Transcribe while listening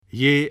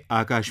ये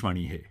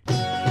आकाशवाणी है,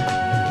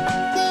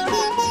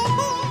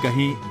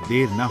 कहीं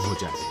देर ना हो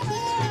जाए।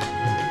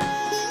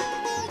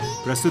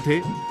 प्रस्तुत है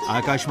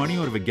आकाशवाणी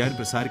और विज्ञान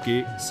प्रसार के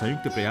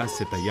संयुक्त प्रयास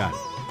से तैयार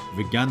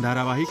विज्ञान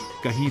धारावाहिक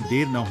कहीं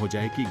देर न हो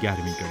जाए की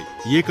 11वीं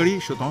कड़ी। ये कड़ी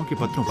श्रोताओं के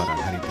पत्रों पर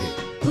आधारित है।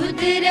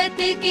 कुदरत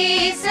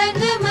के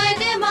संग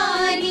मन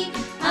मानी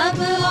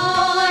अब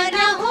और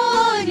न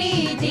होने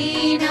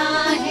देना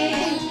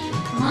है,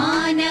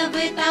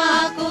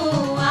 मानवता को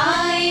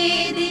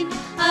आए दिन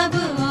अब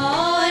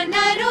और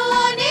न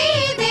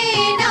रोने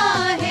देना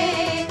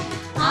है।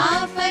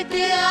 आफत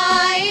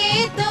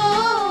आए तो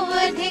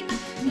अधिक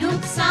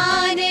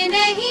नुकसान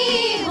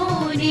नहीं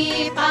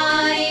होने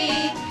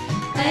पाए,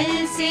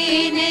 कल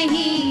से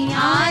नहीं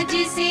आज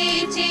से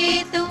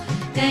चेतो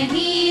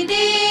कहीं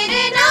देर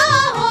ना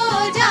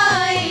हो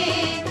जाए।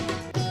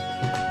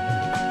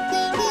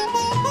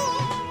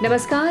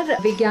 नमस्कार,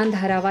 विज्ञान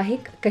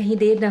धारावाहिक कहीं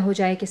देर न हो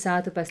जाए के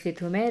साथ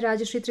उपस्थित हूँ मैं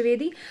राजश्री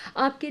त्रिवेदी।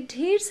 आपके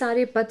ढेर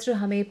सारे पत्र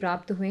हमें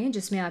प्राप्त हुए हैं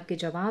जिसमें आपके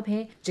जवाब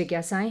हैं,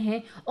 जिज्ञासाएं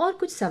हैं और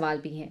कुछ सवाल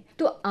भी हैं।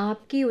 तो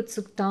आपकी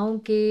उत्सुकताओं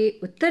के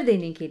उत्तर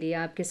देने के लिए,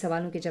 आपके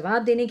सवालों के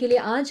जवाब देने के लिए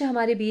आज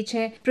हमारे बीच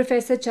हैं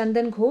प्रोफेसर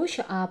चंदन घोष।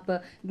 आप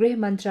गृह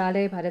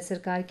मंत्रालय, भारत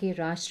सरकार के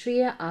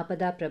राष्ट्रीय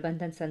आपदा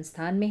प्रबंधन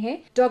संस्थान में हैं।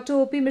 डॉक्टर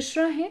ओपी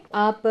मिश्रा हैं,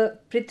 आप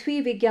पृथ्वी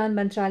विज्ञान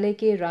मंत्रालय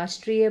के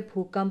राष्ट्रीय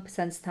भूकंप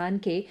संस्थान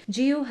के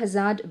जियो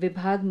हजार्ड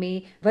विभाग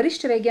में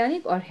वरिष्ठ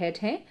वैज्ञानिक और हेड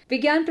हैं।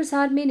 विज्ञान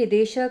प्रसार में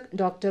निदेशक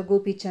डॉक्टर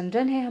गोपी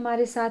चंद्रन है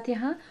हमारे साथ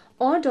यहाँ,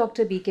 और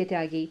डॉक्टर बीके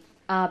त्यागी,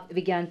 आप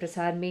विज्ञान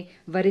प्रसार में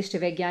वरिष्ठ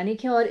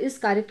वैज्ञानिक हैं और इस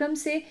कार्यक्रम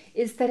से,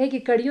 इस तरह की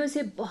कड़ियों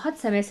से बहुत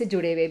समय से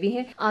जुड़े हुए भी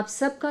हैं। आप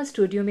सबका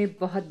स्टूडियो में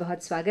बहुत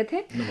बहुत स्वागत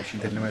है।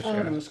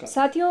 नमस्कार।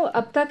 साथियों,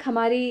 अब तक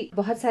हमारी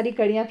बहुत सारी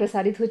कड़ियां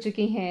प्रसारित हो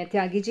चुकी हैं।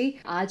 त्यागी जी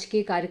आज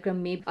के कार्यक्रम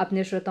में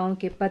अपने श्रोताओं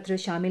के पत्र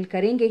शामिल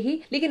करेंगे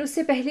ही, लेकिन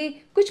उससे पहले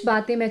कुछ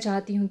बातें मैं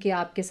चाहती हूँ कि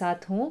आपके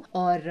साथ हों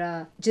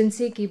और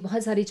जिनसे कि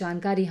बहुत सारी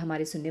जानकारी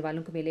हमारे सुनने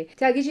वालों को मिले।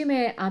 त्यागी जी,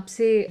 मैं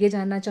आपसे ये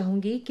जानना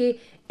चाहूंगी कि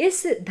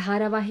इस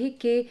धारावाहिक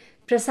के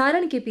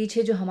प्रसारण के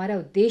पीछे जो हमारा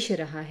उद्देश्य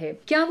रहा है,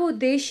 क्या वो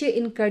उद्देश्य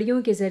इन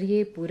कड़ियों के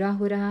जरिए पूरा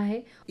हो रहा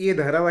है? ये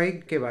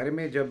धारावाहिक के बारे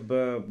में जब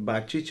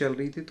बातचीत चल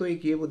रही थी तो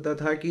एक ये मुद्दा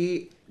था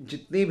कि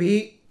जितनी भी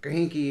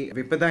कहीं की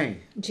विपदाएं,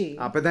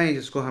 आपदाएं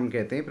जिसको हम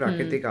कहते हैं,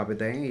 प्राकृतिक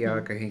आपदाएं या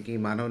कहीं की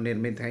मानव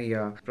निर्मित हैं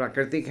या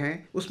प्राकृतिक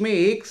हैं, उसमें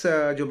एक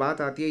जो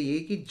बात आती है ये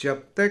कि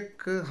जब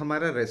तक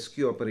हमारा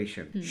रेस्क्यू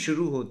ऑपरेशन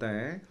शुरू होता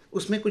है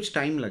उसमें कुछ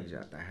टाइम लग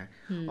जाता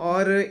है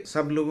और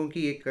सब लोगों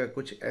की एक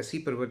कुछ ऐसी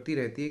प्रवृत्ति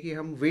रहती है कि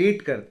हम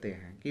वेट करते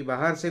हैं कि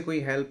बाहर से कोई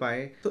हेल्प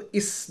आए। तो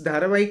इस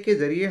धारावाहिक के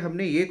जरिए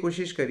हमने ये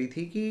कोशिश करी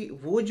थी कि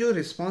वो जो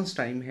रिस्पांस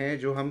टाइम है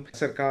जो हम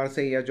सरकार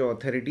से या जो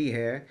अथॉरिटी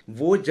है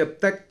वो जब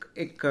तक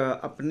एक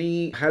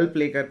अपनी हेल्प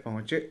लेकर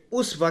पहुंचे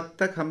उस वक्त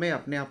तक हमें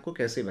अपने आप को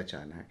कैसे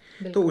बचाना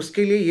है। तो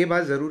उसके लिए ये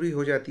बात ज़रूरी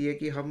हो जाती है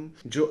कि हम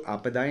जो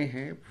आपदाएं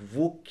हैं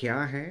वो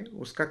क्या हैं,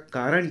 उसका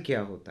कारण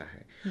क्या होता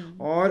है,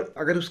 और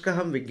अगर उसका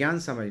हम विज्ञान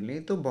समझ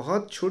लें तो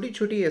बहुत छोटी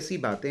छोटी ऐसी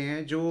बातें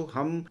हैं जो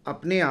हम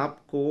अपने आप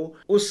को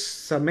उस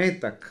समय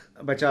तक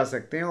बचा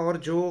सकते हैं और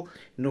जो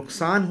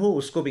नुकसान हो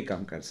उसको भी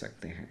कम कर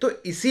सकते हैं। तो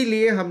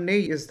इसीलिए हमने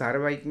इस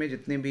धारावाहिक में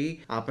जितने भी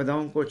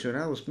आपदाओं को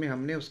चुना उसमें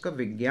हमने उसका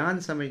विज्ञान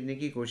समझने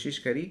की कोशिश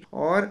करी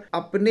और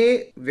अपने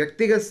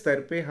व्यक्तिगत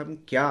स्तर पे हम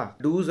क्या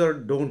डूज और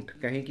डोंट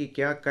कहें कि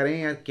क्या करें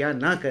या क्या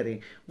ना करें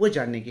वो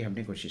जानने की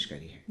हमने कोशिश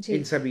करी है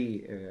इन सभी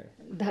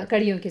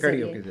कड़ियों के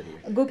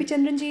जरिए। गोपी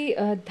चंद्रन जी,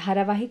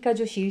 धारावाहिक का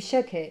जो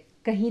शीर्षक है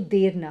कहीं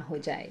देर ना हो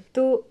जाए,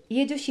 तो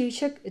ये जो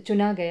शीर्षक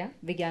चुना गया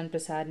विज्ञान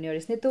प्रसार ने और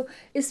इसने, तो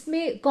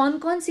इसमें कौन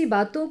कौन सी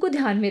बातों को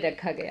ध्यान में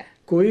रखा गया?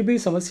 कोई भी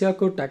समस्या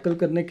को टैकल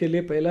करने के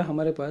लिए पहला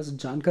हमारे पास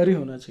जानकारी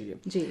होना चाहिए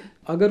जी।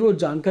 अगर वो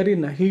जानकारी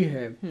नहीं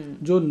है,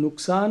 जो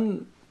नुकसान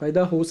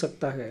पैदा हो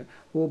सकता है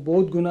वो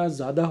बहुत गुना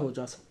ज्यादा हो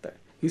जा सकता है।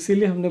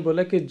 इसीलिए हमने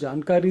बोला कि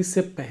जानकारी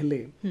से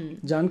पहले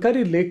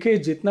जानकारी लेके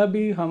जितना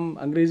भी हम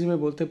अंग्रेजी में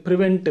बोलते हैं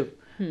प्रिवेंटिव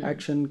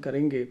एक्शन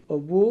करेंगे, और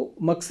वो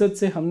मकसद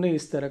से हमने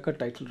इस तरह का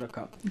टाइटल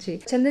रखा। जी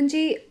चंदन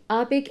जी,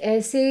 आप एक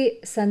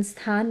ऐसे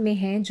संस्थान में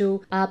हैं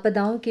जो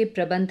आपदाओं के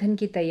प्रबंधन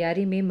की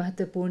तैयारी में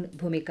महत्वपूर्ण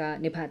भूमिका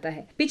निभाता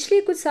है। पिछले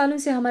कुछ सालों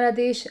से हमारा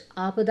देश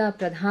आपदा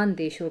प्रधान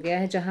देश हो गया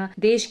है, जहां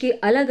देश के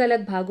अलग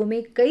अलग भागों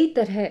में कई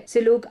तरह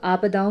से लोग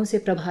आपदाओं से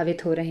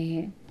प्रभावित हो रहे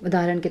हैं।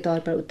 उदाहरण के तौर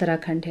पर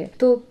उत्तराखंड है,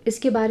 तो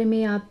इसके बारे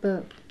में आप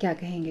क्या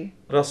कहेंगे?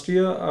 राष्ट्रीय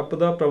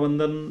आपदा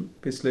प्रबंधन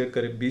पिछले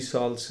करीब 20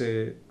 साल से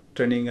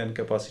ट्रेनिंग एंड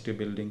कैपेसिटी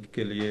बिल्डिंग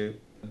के लिए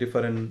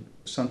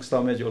डिफरेंट संस्था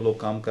में जो लोग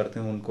काम करते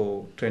हैं उनको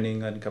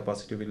ट्रेनिंग एंड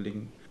कैपेसिटी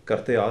बिल्डिंग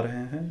करते आ रहे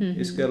हैं।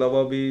 इसके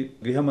अलावा भी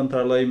गृह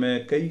मंत्रालय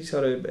में कई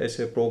सारे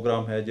ऐसे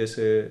प्रोग्राम है,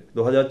 जैसे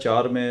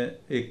 2004 में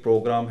एक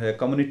प्रोग्राम है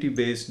कम्युनिटी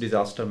बेस्ड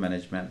डिजास्टर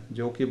मैनेजमेंट,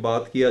 जो कि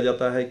बात किया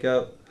जाता है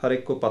क्या हर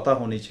एक को पता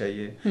होनी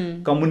चाहिए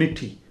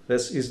community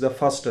is the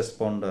first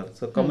responder.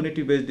 So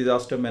community based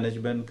disaster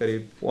management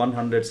करीब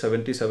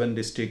 177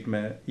 डिस्ट्रिक्ट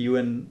में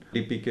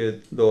UNDP के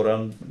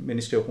दौरान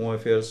मिनिस्ट्री ऑफ होम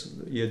अफेयर्स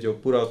ये जो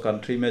पूरा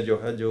कंट्री में जो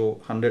है जो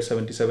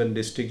 177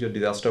 डिस्ट्रिक्ट जो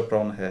डिजास्टर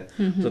प्रोन है,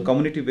 तो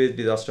कम्युनिटी बेस्ड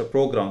डिजास्टर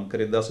प्रोग्राम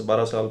करीब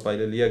 10-12 साल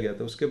पहले लिया गया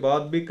था। उसके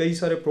बाद भी कई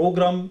सारे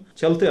प्रोग्राम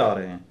चलते आ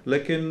रहे हैं,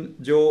 लेकिन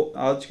जो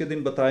आज के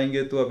दिन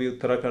बताएंगे तो अभी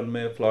उत्तराखंड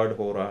में फ्लड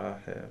हो रहा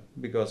है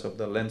बिकॉज ऑफ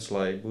द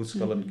लैंडस्लाइड,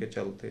 भूस्खलन के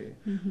चलते।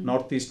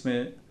 नॉर्थ ईस्ट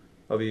में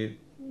अभी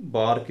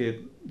बाढ़ के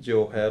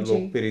जो है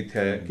लोग पीड़ित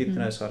है,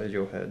 कितने सारे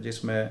जो है,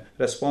 जिसमें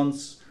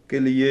रेस्पॉन्स के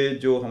लिए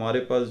जो हमारे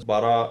पास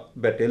 12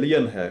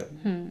 बैटेलियन है,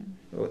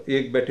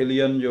 एक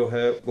बैटेलियन जो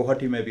है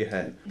गुवाहाटी में भी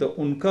है, तो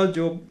उनका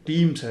जो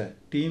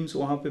टीम्स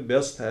वहाँ पे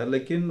व्यस्त है।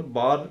 लेकिन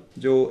बाढ़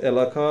जो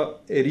इलाका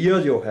एरिया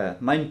जो है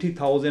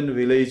 90,000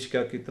 विलेज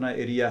का कितना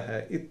एरिया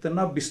है,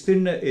 इतना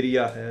विस्तीर्ण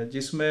एरिया है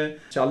जिसमें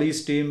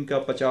 40 टीम का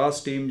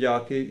 50 टीम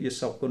जाके ये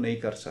सबको नहीं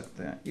कर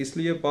सकते हैं।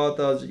 इसलिए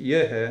बात आज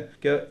ये है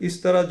कि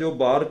इस तरह जो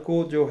बाढ़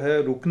को जो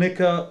है रुकने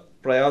का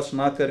प्रयास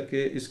ना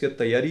करके इसके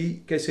तैयारी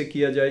कैसे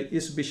किया जाए,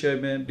 इस विषय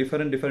में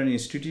डिफरेंट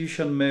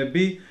इंस्टीट्यूशन में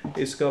भी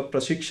इसका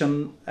प्रशिक्षण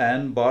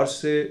एंड बाढ़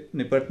से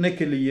निपटने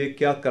के लिए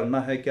क्या करना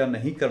है क्या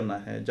नहीं करना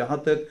है। जहाँ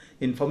तक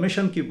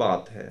इंफॉर्मेशन की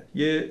बात है,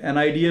 ये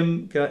NIDM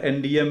का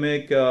NDMA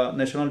का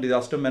नेशनल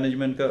डिजास्टर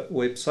मैनेजमेंट का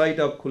वेबसाइट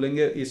आप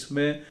खुलेंगे,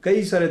 इसमें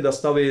कई सारे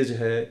दस्तावेज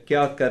है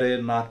क्या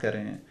करें ना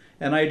करें।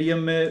 NIDM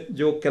में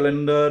जो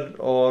कैलेंडर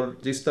और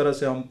जिस तरह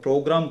से हम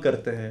प्रोग्राम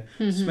करते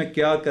हैं इसमें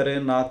क्या करें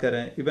ना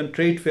करें, इवन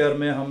ट्रेड फेयर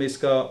में हम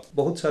इसका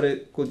बहुत सारे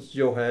कुछ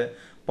जो है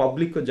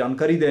पब्लिक को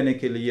जानकारी देने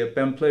के लिए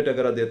पैम्फलेट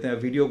वगैरह देते हैं,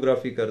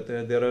 वीडियोग्राफी करते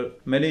हैं। There are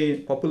many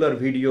popular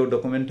video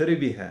documentary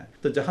भी है।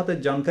 तो जहाँ तक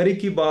जानकारी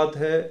की बात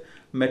है,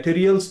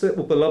 मटेरियल्स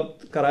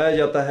उपलब्ध कराया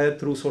जाता है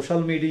through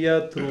social media,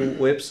 through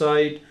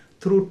website,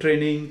 through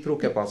training, through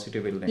capacity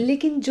building.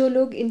 लेकिन जो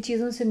लोग इन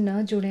चीज़ों से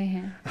न जुड़े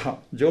हैं,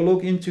 हाँ, जो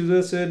लोग इन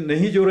चीज़ों से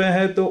नहीं जुड़े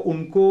हैं तो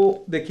उनको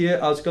देखिए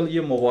आजकल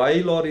ये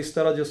मोबाइल और इस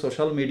तरह जो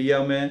सोशल मीडिया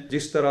में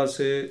जिस तरह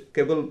से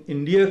केवल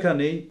इंडिया का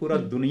नहीं पूरा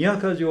दुनिया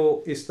का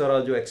जो इस तरह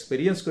जो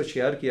एक्सपीरियंस को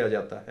शेयर किया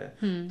जाता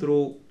है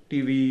थ्रू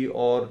टीवी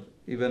और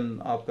इवन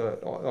आपका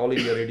ऑल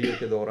इंडिया रेडियो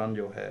के दौरान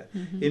जो है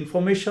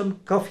इंफॉर्मेशन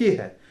काफ़ी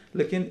है,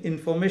 लेकिन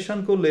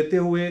इंफॉर्मेशन को लेते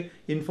हुए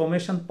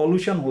इंफॉर्मेशन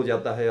पॉल्यूशन हो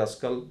जाता है।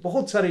 आजकल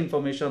बहुत सारे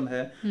इंफॉर्मेशन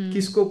है,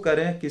 किसको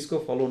करें किसको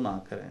फॉलो ना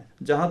करें।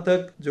 जहाँ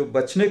तक जो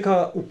बचने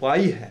का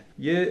उपाय है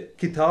ये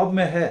किताब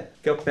में है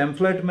क्या,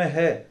 पैम्फलेट में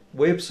है,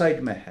 वेबसाइट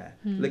में है,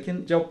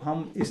 लेकिन जब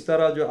हम इस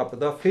तरह जो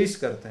आपदा फेस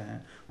करते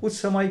हैं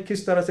उस समय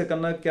किस तरह से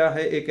करना क्या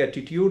है, एक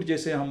एटीट्यूड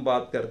जैसे हम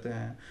बात करते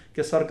हैं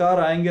कि सरकार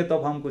आएंगे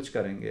तब हम कुछ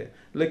करेंगे,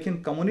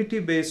 लेकिन कम्युनिटी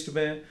बेस्ड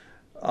में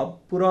अब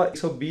पूरा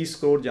 120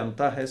 करोड़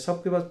जनता है,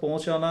 सबके पास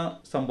पहुंचाना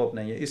संभव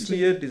नहीं है।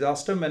 इसलिए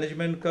डिजास्टर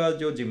मैनेजमेंट का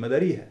जो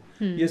जिम्मेदारी है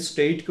ये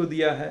स्टेट को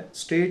दिया है।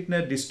 स्टेट ने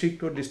डिस्ट्रिक्ट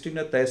को, डिस्ट्रिक्ट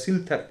ने तहसील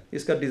तक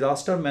इसका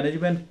डिजास्टर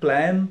मैनेजमेंट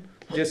प्लान,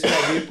 जैसे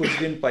अभी कुछ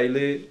दिन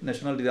पहले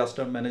नेशनल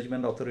डिजास्टर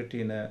मैनेजमेंट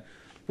अथॉरिटी ने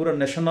पूरा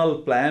नेशनल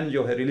प्लान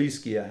जो है रिलीज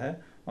किया है,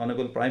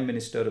 ऑनरेबल प्राइम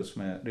मिनिस्टर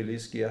उसमें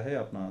रिलीज किया है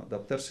अपना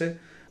दफ्तर से।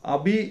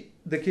 अभी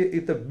देखिए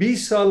इतना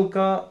 20 साल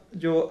का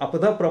जो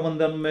आपदा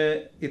प्रबंधन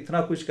में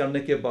इतना कुछ करने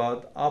के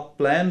बाद आप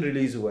प्लान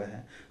रिलीज हुआ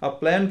है। अब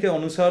प्लान के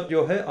अनुसार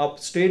जो है आप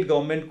स्टेट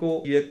गवर्नमेंट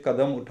को ये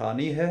कदम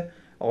उठानी है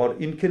और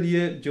इनके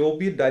लिए जो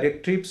भी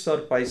डायरेक्टिव्स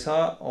और पैसा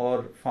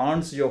और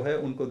फंड्स जो है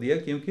उनको दिया,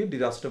 क्योंकि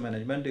disaster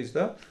management is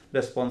the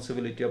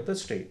responsibility of the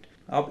state.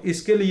 अब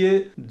इसके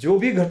लिए जो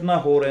भी घटना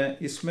हो रहे हैं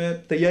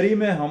इसमें तैयारी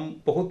में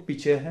हम बहुत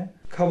पीछे हैं।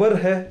 खबर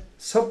है,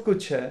 सब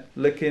कुछ है,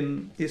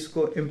 लेकिन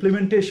इसको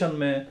इम्प्लीमेंटेशन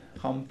में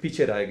हम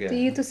पीछे रह गए। तो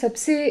ये तो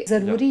सबसे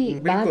जरूरी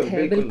बात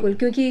है, बिल्कुल,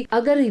 क्योंकि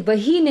अगर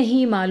वही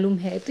नहीं मालूम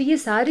है तो ये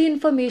सारी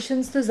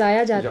इन्फॉर्मेशन तो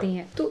जाया जाती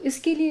हैं। तो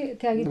इसके लिए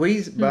त्यागी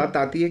वही बात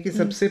आती है कि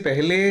सबसे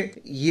पहले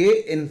ये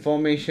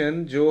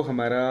इन्फॉर्मेशन जो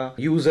हमारा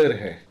यूजर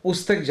है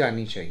उस तक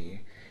जानी चाहिए,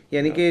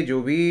 यानी कि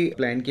जो भी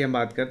प्लान की हम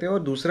बात करते हैं। और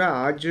दूसरा,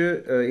 आज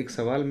एक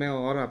सवाल मैं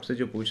और आपसे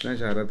जो पूछना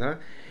चाह रहा था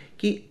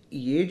कि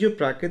ये जो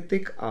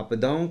प्राकृतिक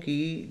आपदाओं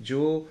की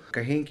जो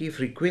कहें कि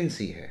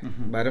फ्रीक्वेंसी है,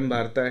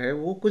 बारंबारता है,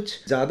 वो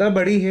कुछ ज़्यादा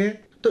बड़ी है।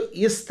 तो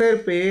इस स्तर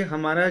पे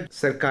हमारा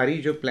सरकारी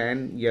जो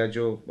प्लान या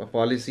जो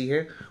पॉलिसी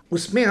है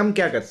उसमें हम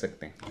क्या कर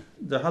सकते हैं?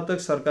 जहाँ तक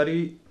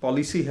सरकारी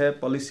पॉलिसी है,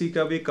 पॉलिसी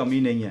का भी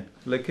कमी नहीं है,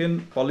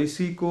 लेकिन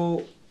पॉलिसी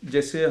को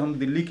जैसे हम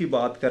दिल्ली की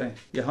बात करें,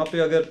 यहाँ पे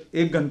अगर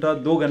 1 घंटा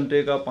 2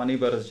 घंटे का पानी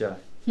बरस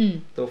जाए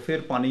तो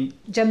फिर पानी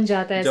जम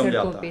जाता है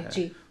सड़कों पे।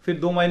 जी। फिर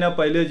 2 महीना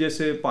पहले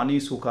जैसे पानी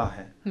सूखा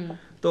है,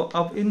 तो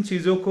अब इन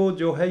चीज़ों को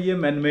जो है ये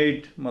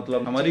मैनमेड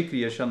मतलब हमारी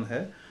क्रिएशन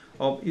है।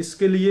 अब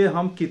इसके लिए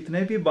हम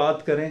कितने भी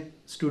बात करें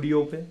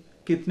स्टूडियो पे,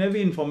 कितने भी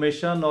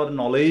इंफॉर्मेशन और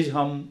नॉलेज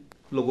हम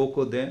लोगों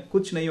को दें।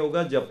 कुछ नहीं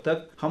होगा जब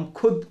तक हम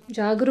खुद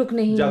जागरूक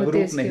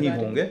नहीं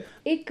होंगे।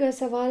 एक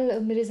सवाल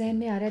मेरे जहन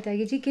में आ रहा था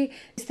जी कि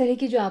इस तरह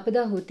की जो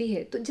आपदा होती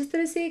है तो जिस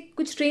तरह से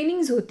कुछ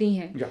ट्रेनिंग्स होती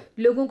हैं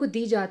लोगों को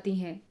दी जाती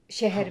हैं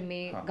शहर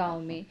में, गांव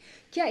में,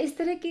 क्या इस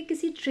तरह की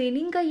किसी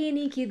ट्रेनिंग का ये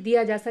नहीं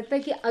दिया जा सकता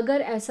कि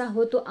अगर ऐसा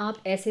हो तो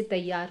आप ऐसे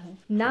तैयार हों,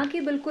 ना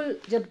कि बिल्कुल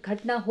जब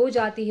घटना हो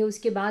जाती है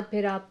उसके बाद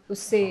फिर आप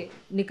उससे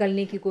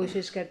निकलने की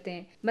कोशिश करते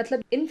हैं?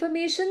 मतलब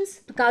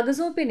इन्फॉर्मेशंस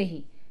कागजों पे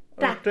नहीं,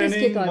 प्रैक्टिस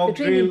के तौर पे,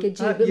 ट्रेनिंग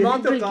के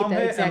मॉक ड्रिल की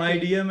तरह।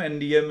 NIDM,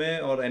 NDMA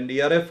और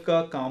NDRF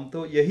का काम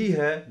तो यही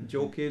है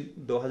जो कि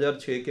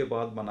 2006 के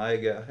बाद बनाया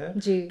गया है।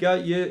 क्या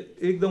ये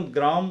एकदम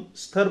ग्राम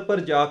स्तर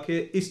पर जाके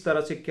इस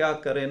तरह से क्या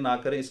करें ना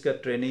करें इसका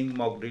ट्रेनिंग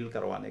मॉक ड्रिल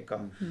करवाने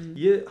का,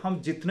 ये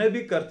हम जितने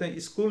भी करते हैं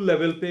स्कूल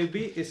लेवल पे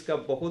भी इसका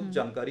बहुत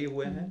जानकारी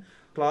हुए हैं।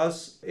 क्लास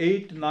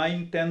 8,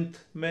 9, 10th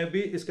में भी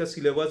इसका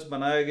सिलेबस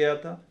बनाया गया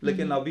था,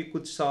 लेकिन अभी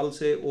कुछ साल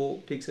से वो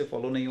ठीक से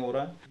फॉलो नहीं हो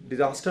रहा है।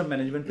 डिजास्टर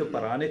मैनेजमेंट के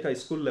पढ़ाने का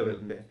स्कूल लेवल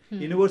पे,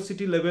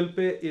 यूनिवर्सिटी लेवल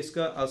पे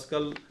इसका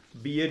आजकल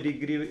BA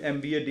डिग्री,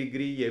 MBA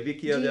डिग्री ये भी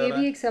किया जा रहा है। ये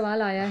भी एक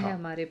सवाल आया है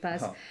हमारे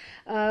पास।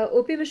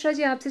 OP मिश्रा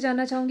जी, आपसे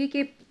जानना चाहूँगी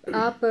कि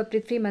आप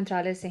पृथ्वी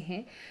मंत्रालय से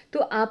हैं, तो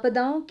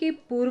आपदाओं के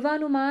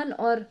पूर्वानुमान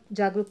और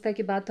जागरूकता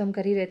की बात तो हम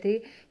कर ही रहे थे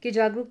कि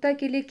जागरूकता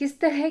के लिए किस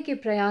तरह के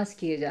प्रयास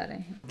किए जा रहे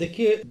हैं?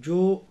 देखिए,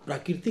 जो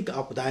प्राकृतिक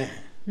आपदाएं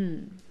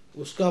हैं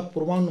उसका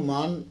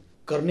पूर्वानुमान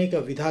करने का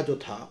विधा जो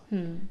था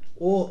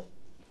वो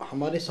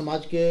हमारे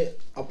समाज के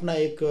अपना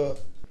एक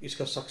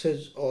इसका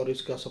सक्सेस और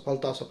इसका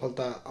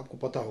सफलता आपको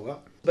पता होगा।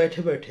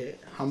 बैठे बैठे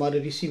हमारे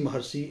ऋषि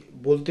महर्षि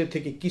बोलते थे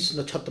कि किस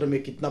नक्षत्र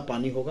में कितना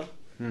पानी होगा,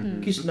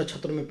 किस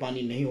नक्षत्र में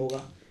पानी नहीं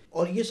होगा,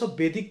 और ये सब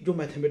वैदिक जो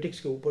मैथमेटिक्स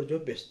के ऊपर जो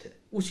बेस्ड थे।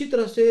 उसी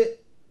तरह से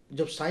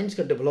जब साइंस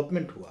का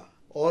डेवलपमेंट हुआ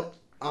और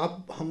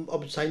हम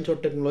अब साइंस और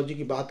टेक्नोलॉजी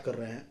की बात कर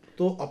रहे हैं,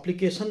 तो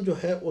एप्लीकेशन जो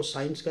है वो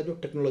साइंस का जो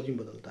टेक्नोलॉजी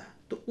बदलता है,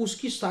 तो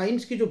उसकी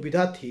साइंस की जो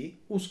विधा थी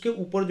उसके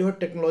ऊपर जो है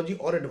टेक्नोलॉजी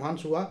और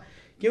एडवांस हुआ,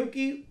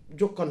 क्योंकि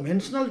जो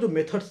कन्वेंशनल जो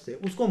मेथड्स थे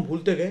उसको हम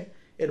भूलते गए,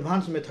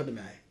 एडवांस मेथड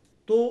में आए।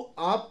 तो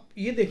आप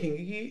ये देखेंगे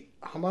कि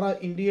हमारा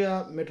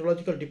इंडिया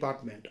मेट्रोलॉजिकल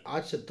डिपार्टमेंट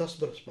आज से 10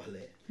 वर्ष पहले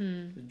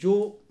जो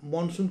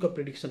मॉनसून का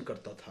प्रेडिक्शन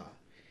करता था,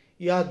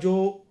 या जो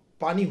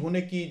पानी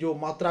होने की जो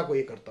मात्रा को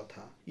ये करता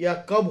था, या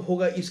कब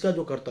होगा इसका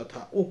जो करता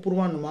था, वो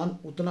पूर्वानुमान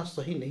उतना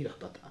सही नहीं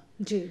रहता था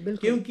जी, बिल्कुल।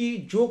 क्योंकि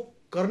जो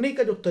करने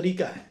का जो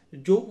तरीका है,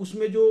 जो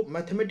उसमें जो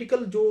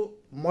मैथमेटिकल जो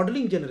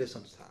मॉडलिंग जनरेशन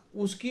था,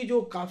 उसकी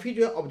जो काफ़ी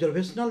जो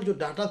ऑब्जर्वेशनल जो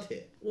डाटा थे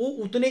वो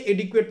उतने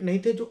एडिक्वेट नहीं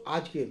थे जो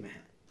आज के में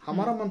है।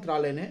 हमारा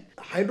मंत्रालय ने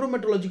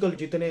हाइड्रोमेट्रोलॉजिकल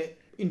जितने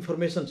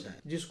इंफॉर्मेशन हैं,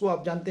 जिसको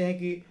आप जानते हैं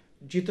कि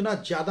जितना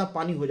ज़्यादा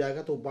पानी हो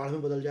जाएगा तो बाढ़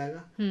में बदल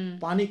जाएगा,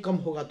 पानी कम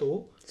होगा तो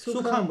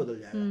सूखा में बदल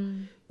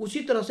जाएगा, उसी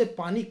तरह से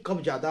पानी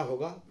कब ज़्यादा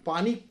होगा,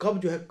 पानी कब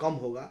जो है कम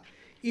होगा,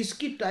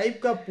 इसकी टाइप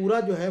का पूरा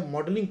जो है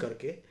मॉडलिंग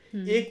करके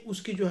एक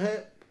उसकी जो है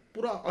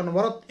पूरा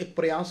अनवरत एक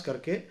प्रयास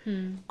करके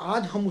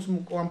आज हम उस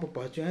मुकाम पर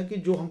पहुंचे हैं कि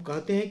जो हम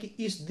कहते हैं कि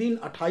इस दिन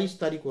 28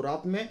 तारीख को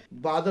रात में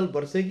बादल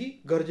बरसेगी,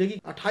 गरजेगी।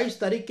 28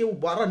 तारीख के वो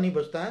 12 नहीं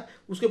बजता है,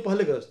 उसके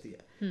पहले गरजती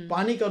है,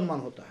 पानी का अनुमान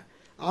होता है।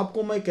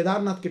 आपको मैं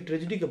केदारनाथ की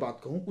ट्रेजिडी की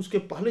बात कहूँ, उसके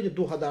पहले जो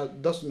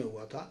 2010 में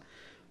हुआ था,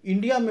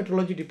 इंडिया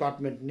मेट्रोलॉजी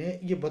डिपार्टमेंट ने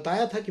ये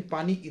बताया था कि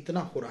पानी इतना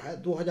हो रहा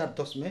है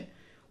 2010 में।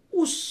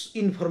 उस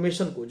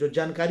इंफॉर्मेशन को, जो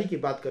जानकारी की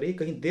बात करें,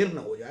 कहीं देर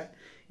ना हो जाए,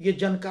 ये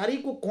जानकारी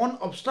को कौन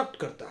ऑब्स्ट्रक्ट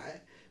करता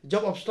है,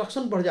 जब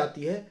ऑब्स्ट्रक्शन बढ़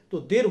जाती है तो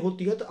देर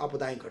होती है तो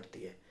आपदाएं घटती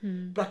है।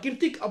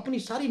 प्राकृतिक अपनी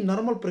सारी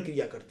नॉर्मल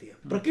प्रक्रिया करती है,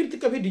 प्रकृति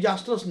कभी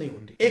डिजास्टर्स नहीं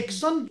होती।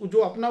 एक्शन जो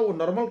अपना वो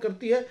नॉर्मल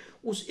करती है,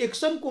 उस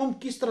एक्शन को हम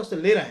किस तरह से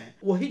ले रहे हैं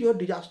वही जो है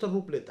डिजास्टर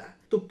रूप लेता है।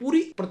 तो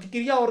पूरी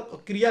प्रतिक्रिया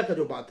और क्रिया का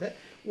जो बात है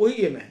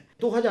वही एम है।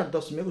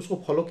 2010 में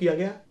उसको फॉलो किया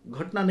गया,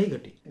 घटना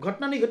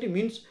नहीं घटी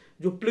मीन्स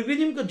जो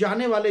पिलग्रिम को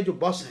जाने वाले जो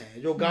बस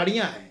हैं, जो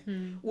गाड़ियां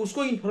हैं,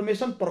 उसको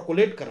इन्फॉर्मेशन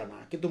परकोलेट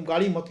कराना कि तुम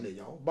गाड़ी मत ले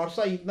जाओ,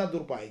 वर्षा इतना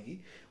दूर पाएगी,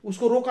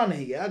 उसको रोका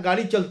नहीं गया,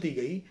 गाड़ी चलती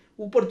गई,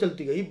 ऊपर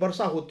चलती गई,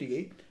 वर्षा होती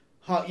गई।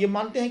 हाँ, ये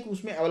मानते हैं कि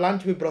उसमें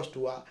एवलांच भी ब्रस्ट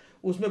हुआ,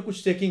 उसमें कुछ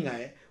शेकिंग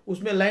आए,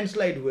 उसमें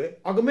लैंडस्लाइड हुए,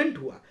 अगमेंट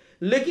हुआ,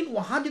 लेकिन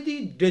वहाँ यदि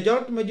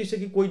डेजर्ट में जैसे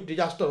कि कोई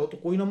डिजास्टर हो तो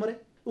कोई न मरे।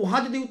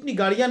 वहाँ यदि उतनी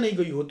गाड़ियाँ नहीं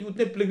गई होती,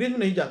 उतने पिलग्रिम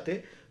नहीं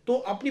जाते, तो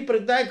अपनी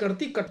प्रक्रिया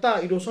करती, कटता,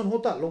 इरोशन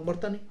होता, लोग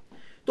मरता नहीं।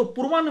 तो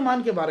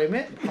पूर्वानुमान के बारे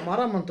में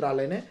हमारा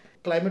मंत्रालय ने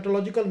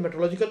क्लाइमेटोलॉजिकल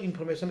मेट्रोलॉजिकल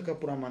इंफॉर्मेशन का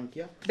पूर्वानुमान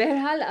किया।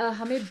 बहरहाल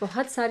हमें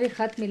बहुत सारे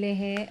खत मिले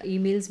हैं,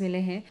 ईमेल्स मिले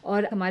हैं,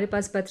 और हमारे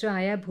पास पत्र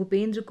आया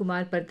भूपेंद्र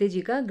कुमार परते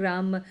जी का,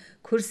 ग्राम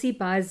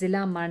खुर्सीपार,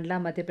 जिला मांडला,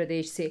 मध्य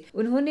प्रदेश से।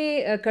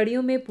 उन्होंने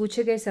कड़ियों में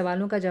पूछे गए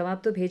सवालों का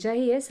जवाब तो भेजा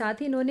ही है,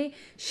 साथ ही इन्होंने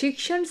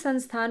शिक्षण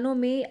संस्थानों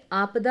में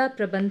आपदा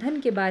प्रबंधन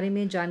के बारे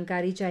में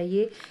जानकारी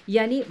चाहिए,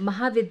 यानी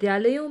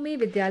महाविद्यालयों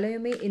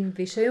में इन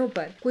विषयों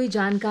पर कोई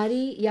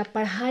जानकारी या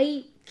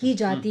पढ़ाई की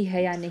जाती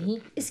है या नहीं,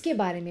 इसके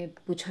बारे में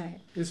पूछा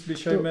है। इस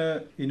विषय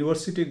में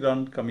यूनिवर्सिटी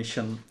ग्रांट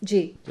कमीशन जी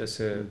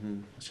जैसे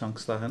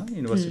संस्था है ना,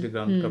 यूनिवर्सिटी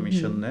ग्रांट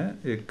कमीशन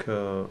ने एक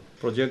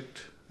प्रोजेक्ट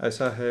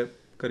ऐसा है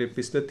करीब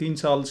पिछले 3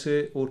 साल से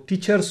वो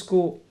टीचर्स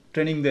को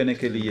ट्रेनिंग देने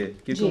के लिए,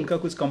 क्योंकि उनका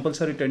कुछ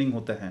कंपलसरी ट्रेनिंग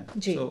होता है।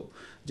 तो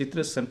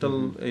जितने सेंट्रल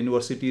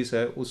यूनिवर्सिटीज़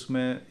है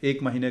उसमें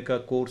 1 महीने का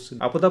कोर्स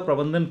आपदा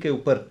प्रबंधन के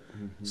ऊपर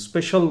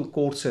स्पेशल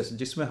कोर्सेस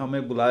जिसमें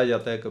हमें बुलाया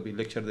जाता है कभी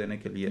लेक्चर देने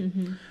के लिए।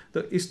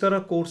 तो इस तरह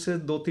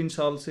कोर्सेज 2-3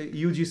 साल से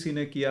यूजीसी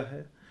ने किया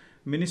है।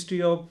 Ministry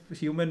of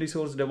human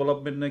resource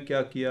development ने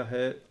क्या किया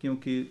है,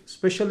 क्योंकि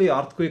स्पेशली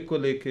अर्थक्वेक को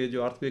लेके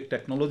जो अर्थक्वेक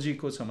टेक्नोलॉजी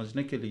को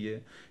समझने के लिए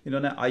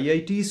इन्होंने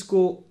आईआईटीज़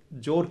को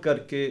जोड़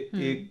करके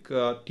एक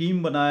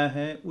टीम बनाया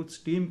है।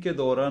 उस टीम के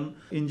दौरान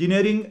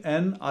इंजीनियरिंग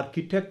एंड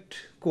आर्किटेक्ट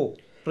को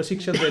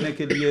प्रशिक्षण देने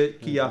के लिए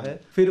किया है।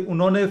 फिर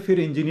उन्होंने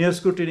इंजीनियर्स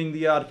को ट्रेनिंग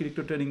दिया, आर्किटेक्ट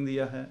को ट्रेनिंग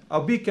दिया है।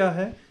 अभी क्या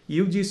है,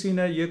 यूजीसी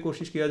ने ये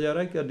कोशिश किया जा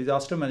रहा है कि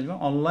disaster management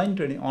online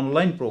training,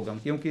 online program,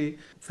 क्योंकि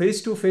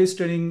face to face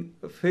training,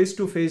 face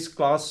to face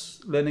class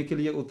लेने के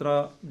लिए उतना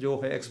जो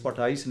है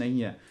एक्सपर्टाइज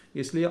नहीं है,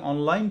 इसलिए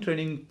ऑनलाइन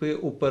ट्रेनिंग पे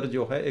ऊपर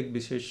जो है एक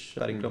विशेष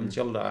कार्यक्रम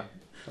चल रहा है।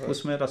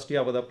 उसमें राष्ट्रीय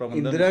आपदा प्रबंधन,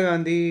 इंदिरा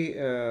गांधी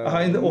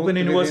ओपन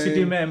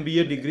यूनिवर्सिटी में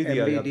एमबीए डिग्री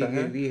दिया जाता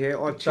है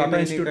और 6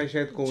 महीने का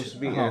शायद कोर्स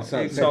भी है,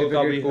 1 साल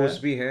का भी कोर्स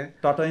भी है।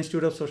 Tata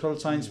institute of social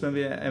science में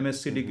भी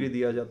एमएससी डिग्री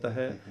दिया जाता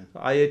है।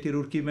 आईआईटी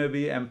रुड़की में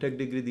भी एमटेक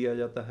डिग्री दिया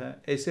जाता है।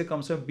 ऐसे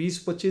कम से कम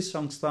 20-25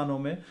 संस्थानों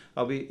में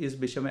अभी इस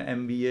विषय में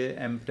एमबीए,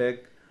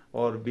 एमटेक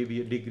और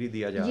बीबीए डिग्री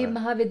दिया जा रहा है। ये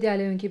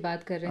महाविद्यालयों की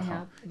बात कर रहे हैं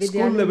आप?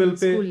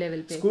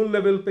 स्कूल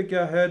लेवल पे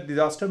क्या है,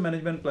 डिजास्टर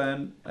मैनेजमेंट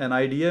प्लान,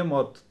 एनआईडीएम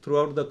और थ्रू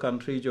आउट द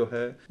कंट्री जो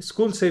है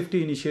school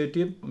safety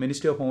initiative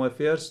ministry of home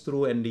affairs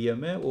through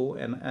NDM है, वो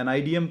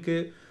एनआईडीएम के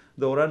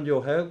दौरान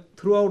जो है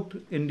थ्रू आउट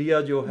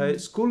इंडिया जो है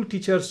स्कूल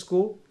टीचर्स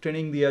को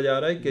ट्रेनिंग दिया जा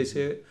रहा है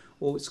कैसे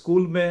वो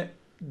स्कूल में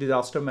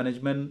डिजास्टर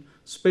मैनेजमेंट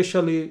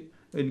स्पेशली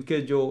इनके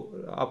जो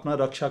अपना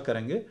रक्षा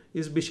करेंगे,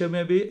 इस विषय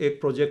में भी एक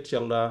प्रोजेक्ट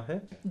चल रहा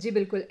है। जी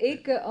बिल्कुल।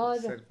 एक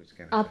और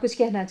आप कुछ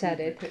कहना चाह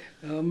रहे थे?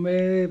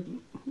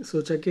 मैं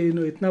सोचा कि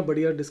इतना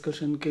बढ़िया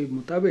डिस्कशन के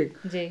मुताबिक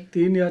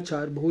 3 या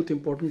 4 बहुत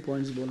इम्पोर्टेंट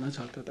पॉइंट्स बोलना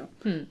चाहता था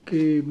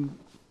कि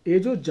ये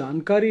जो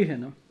जानकारी है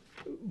ना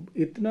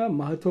इतना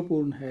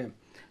महत्वपूर्ण है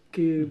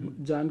कि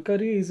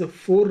जानकारी is a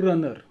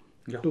फोररनर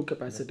to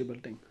capacity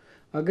building.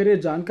 अगर ये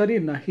जानकारी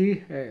नहीं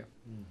है,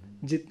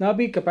 जितना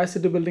भी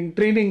कैपेसिटी बिल्डिंग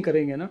ट्रेनिंग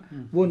करेंगे ना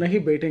वो नहीं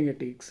बैठेंगे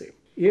ठीक से।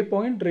 ये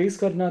पॉइंट रेज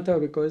करना था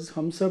बिकॉज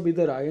हम सब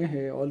इधर आए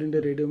हैं, ऑल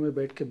इंडिया रेडियो में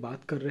बैठ के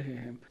बात कर रहे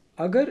हैं।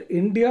 अगर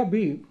इंडिया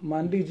भी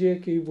मान लीजिए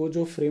कि वो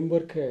जो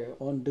फ्रेमवर्क है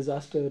on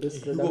disaster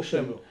risk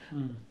reduction,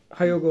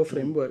 हायोगो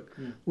framework,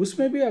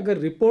 उसमें भी अगर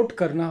रिपोर्ट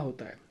करना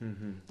होता है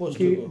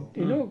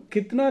कि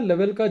कितना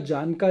लेवल का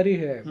जानकारी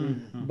है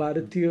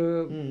भारतीय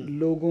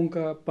लोगों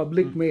का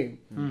पब्लिक में,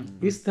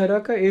 इस तरह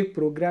का एक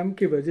प्रोग्राम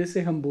की वजह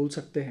से हम बोल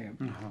सकते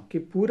हैं कि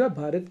पूरा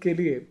भारत के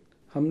लिए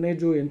हमने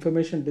जो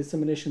इंफॉर्मेशन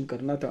डिसमिनेशन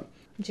करना था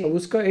अब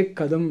उसका एक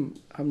कदम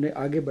हमने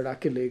आगे बढ़ा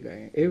के ले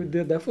गए।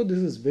 Therefore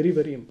this is very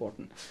very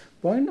important.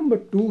 Point number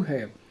 2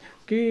 है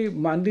कि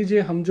मान लीजिए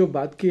हम जो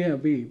बात किए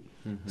अभी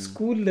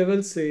स्कूल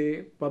लेवल से,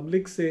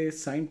 पब्लिक से,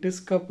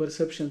 साइंटिस्ट का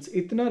परसेप्शंस,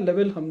 इतना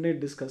लेवल हमने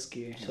डिस्कस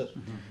किए हैं।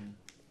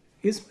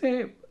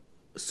 इसमें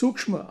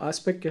सूक्ष्म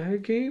एस्पेक्ट क्या है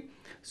कि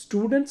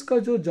स्टूडेंट्स का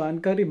जो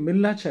जानकारी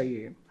मिलना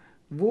चाहिए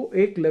वो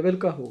एक लेवल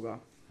का होगा।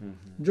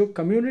 जो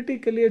कम्युनिटी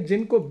के लिए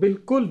जिनको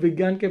बिल्कुल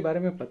विज्ञान के बारे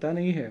में पता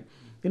नहीं है,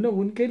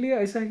 उनके लिए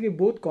ऐसा है कि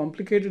बहुत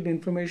कॉम्प्लिकेटेड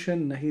इंफॉर्मेशन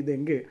नहीं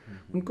देंगे,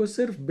 उनको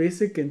सिर्फ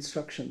basic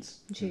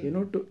instructions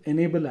to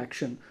enable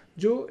action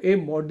जो ये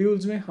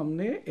मॉड्यूल्स में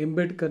हमने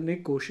एम्बेड करने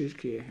की कोशिश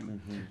किए हैं।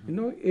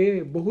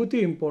 ये बहुत ही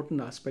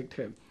इम्पोर्टेंट एस्पेक्ट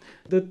है।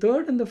 The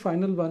third and the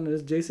final one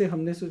is, जैसे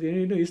हमने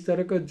इस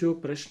तरह का जो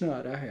प्रश्न आ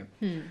रहा है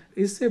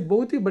इससे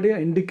बहुत ही बढ़िया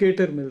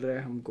इंडिकेटर मिल रहा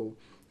है हमको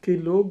कि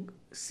लोग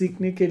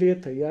सीखने के लिए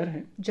तैयार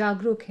हैं,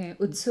 जागरूक हैं,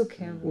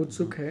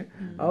 उत्सुक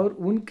हैं और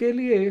उनके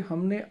लिए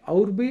हमने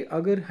और भी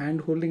अगर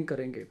हैंड होल्डिंग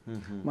करेंगे,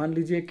 मान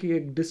लीजिए कि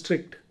एक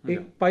डिस्ट्रिक्ट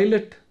एक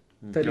पायलट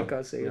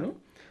तरीका से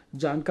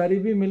जानकारी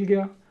भी मिल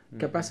गया,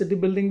 कैपेसिटी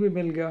बिल्डिंग भी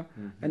मिल गया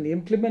एंड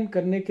इम्प्लीमेंट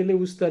करने के लिए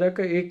उस तरह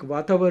का एक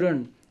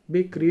वातावरण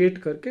भी क्रिएट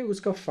करके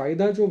उसका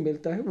फायदा जो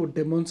मिलता है वो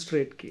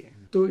डेमोन्स्ट्रेट किए।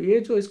 तो ये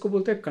जो इसको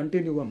बोलते हैं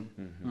कंटिन्यूअम।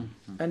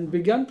 एंड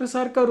विज्ञान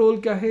प्रसार का रोल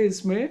क्या है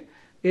इसमें,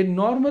 ये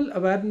नॉर्मल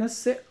अवेयरनेस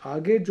से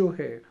आगे जो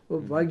है वो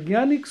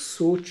वैज्ञानिक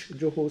सोच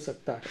जो हो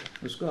सकता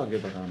है उसको आगे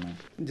बढ़ाना।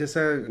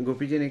 जैसा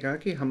गोपी जी ने कहा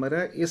कि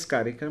हमारा इस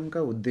कार्यक्रम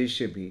का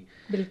उद्देश्य भी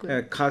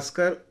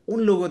खासकर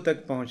उन लोगों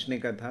तक पहुंचने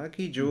का था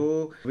कि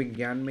जो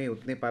विज्ञान में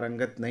उतने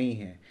पारंगत नहीं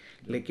है,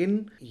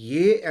 लेकिन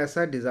ये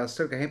ऐसा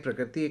डिजास्टर कहें,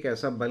 प्रकृति एक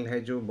ऐसा बल है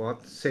जो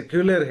बहुत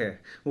सेक्युलर है,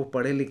 वो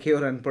पढ़े लिखे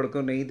और अनपढ़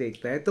को नहीं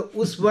देखता है। तो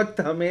उस वक्त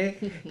हमें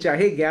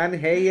चाहे ज्ञान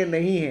है या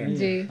नहीं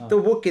है तो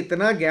वो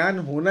कितना ज्ञान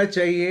होना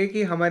चाहिए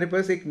कि हमारे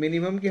पास एक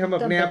मिनिमम कि हम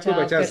अपने आप को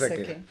बचा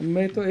सके।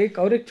 मैं तो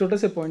एक छोटा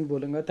सा पॉइंट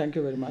बोलूंगा, थैंक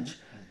यू वेरी मच।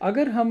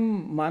 अगर हम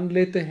मान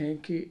लेते हैं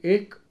कि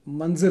एक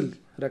मंजिल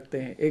रखते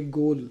हैं, एक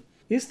गोल,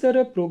 इस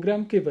तरह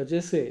प्रोग्राम की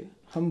वजह से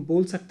हम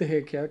बोल सकते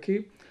हैं क्या कि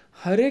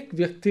हर एक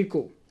व्यक्ति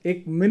को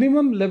एक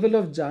मिनिमम लेवल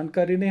ऑफ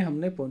जानकारी ने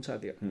हमने पहुंचा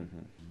दिया।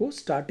 वो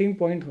स्टार्टिंग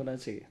पॉइंट होना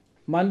चाहिए।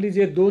 मान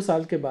लीजिए 2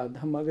 साल के बाद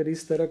हम अगर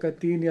इस तरह का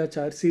 3 या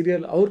 4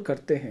 सीरियल और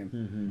करते हैं,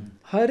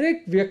 हर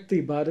एक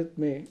व्यक्ति भारत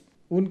में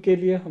उनके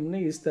लिए हमने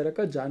इस तरह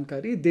का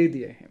जानकारी दे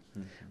दिए हैं।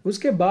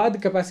 उसके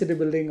बाद कैपेसिटी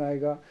बिल्डिंग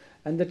आएगा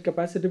एंड दैट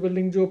कैपेसिटी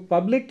बिल्डिंग जो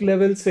पब्लिक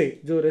लेवल से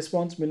जो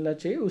रिस्पांस मिलना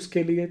चाहिए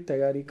उसके लिए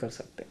तैयारी कर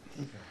सकते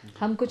हैं।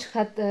 हम कुछ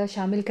खत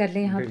शामिल कर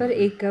लें यहाँ पर।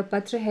 एक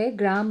पत्र है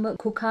ग्राम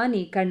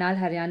खुखानी करनाल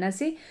हरियाणा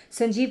से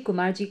संजीव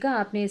कुमार जी का।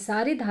 आपने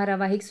सारे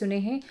धारावाहिक सुने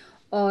हैं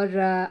और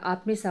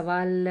आपने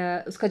सवाल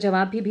उसका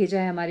जवाब भी भेजा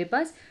है हमारे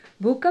पास।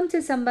 भूकंप से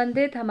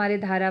संबंधित हमारे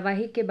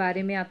धारावाहिक के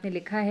बारे में आपने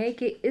लिखा है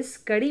कि इस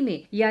कड़ी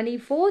में यानी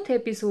 4th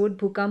एपिसोड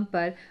भूकंप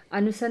पर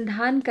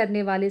अनुसंधान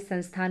करने वाले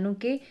संस्थानों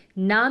के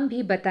नाम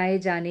भी बताए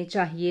जाने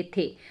चाहिए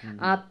थे।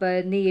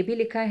 आपने ये भी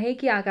लिखा है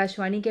कि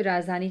आकाशवाणी के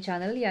राजधानी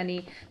चैनल यानी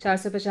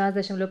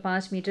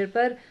 450.5 मीटर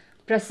पर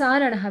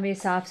प्रसारण हमें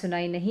साफ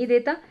सुनाई नहीं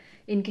देता।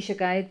 इनकी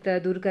शिकायत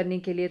दूर करने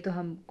के लिए तो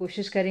हम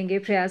कोशिश करेंगे,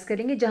 प्रयास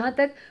करेंगे। जहाँ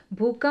तक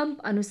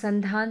भूकंप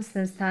अनुसंधान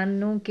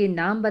संस्थानों के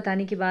नाम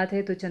बताने की बात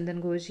है तो चंदन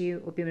घोष जी,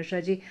 ओपी मिश्रा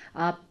जी,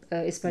 आप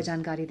इस पर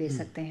जानकारी दे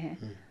सकते हैं।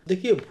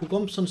 देखिए,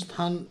 भूकंप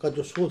संस्थान का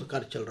जो शोध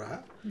कार्य चल रहा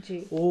है जी,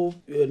 वो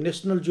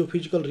नेशनल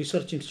जियोफिजिकल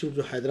रिसर्च इंस्टीट्यूट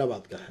जो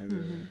हैदराबाद का है,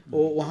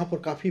 वो वहाँ पर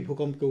काफ़ी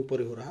भूकंप के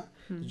ऊपर ही हो रहा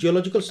है।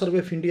 जियोलॉजिकल सर्वे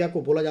ऑफ इंडिया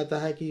को बोला जाता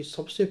है कि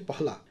सबसे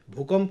पहला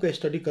भूकंप का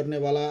स्टडी करने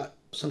वाला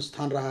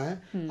संस्थान रहा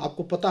है।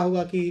 आपको पता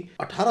होगा कि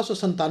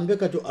 1897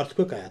 का जो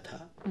अर्थक्वेक आया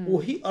था,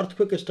 वही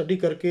अर्थक्वेक स्टडी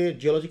करके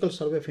जियोलॉजिकल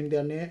सर्वे ऑफ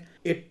इंडिया ने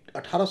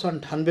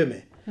 1898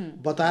 में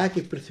बताया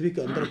कि पृथ्वी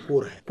के अंदर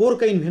कोर है। कोर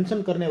का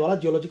इन्वेंशन करने वाला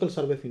जियोलॉजिकल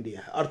सर्वे ऑफ इंडिया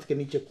है। अर्थ के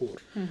नीचे कोर,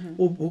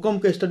 वो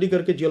भूकंप का स्टडी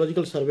करके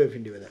जियोलॉजिकल सर्वे ऑफ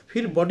इंडिया है।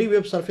 फिर बॉडी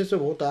वेव सरफेस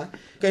वेव होता है,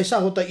 कैसा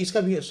होता है,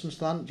 इसका भी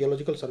संस्थान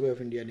जियोलॉजिकल सर्वे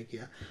ऑफ इंडिया ने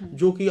किया,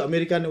 जो कि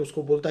अमेरिका ने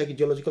उसको बोलता है कि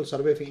जियोलॉजिकल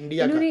सर्वे ऑफ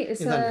इंडिया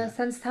का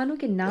संस्थानों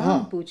के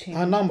नाम पूछे।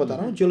 हाँ, नाम बता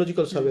रहा हूँ।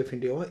 जियोलॉजिकल सर्वे ऑफ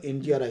इंडिया हुआ,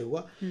 NGRI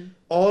हुआ,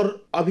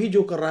 और अभी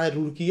जो कर रहा है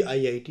रुड़की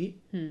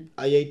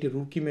IIT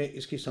रुड़की में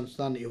इसकी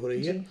संस्थान हो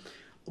रही है।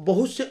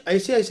 बहुत से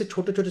ऐसे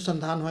छोटे छोटे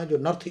संस्थान हैं जो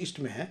नॉर्थ ईस्ट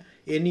में है।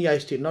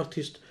 NEIST, north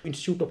east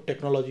institute of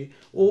technology,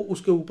 वो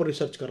उसके ऊपर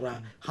रिसर्च कर रहा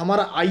है।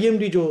 हमारा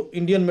IMD जो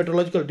इंडियन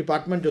मेट्रोलॉजिकल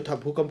डिपार्टमेंट जो था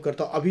भूकंप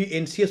करता, अभी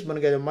NCS बन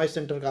गया, जो मैं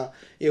सेंटर का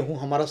ये हूँ,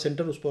 हमारा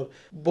सेंटर उस पर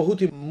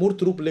बहुत ही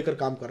मूर्त रूप लेकर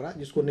काम कर रहा है,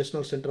 जिसको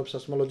नेशनल सेंटर ऑफ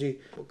सेस्मोलॉजी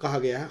कहा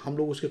गया है। हम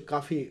लोग उसके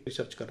काफ़ी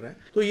रिसर्च कर रहे हैं।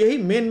 तो यही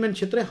मेन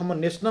चेत्र है। हम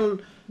नेशनल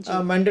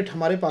मैंडेट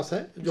हमारे पास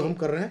है जो हम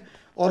कर रहे हैं,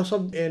 और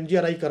सब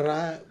NGRI कर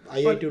रहा है।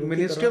 IIT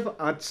मिनिस्ट्री ऑफ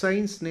आर्थ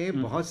साइंस ने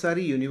बहुत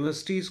सारी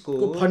यूनिवर्सिटीज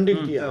को फंडिंग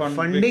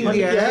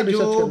दिया है,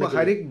 जो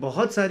हर एक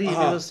बहुत सारी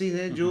यूनिवर्सिटीज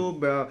हैं जो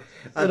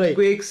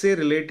अर्थक्वेक से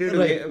रिलेटेड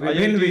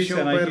विभिन्न विषयों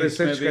पर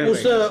रिसर्च कर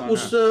रही हैं।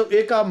 उस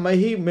एक मैं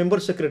ही मेंबर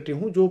सेक्रेटरी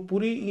हूँ, जो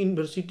पूरी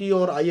यूनिवर्सिटी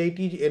और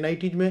IIT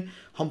NIT में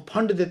हम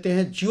फंड देते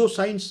हैं जियो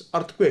साइंस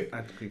अर्थक्वेक,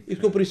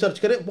 इसके ऊपर रिसर्च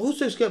करें। बहुत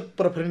से इसके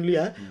प्रेफरेंस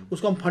लिया है,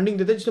 उसको हम फंडिंग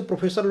देते हैं, जिससे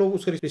प्रोफेसर लोग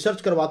उसके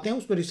रिसर्च करवाते हैं,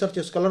 उसमें रिसर्च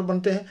स्कॉलर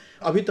बनते हैं।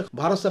 अभी तक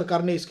भारत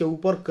सरकार ने इसके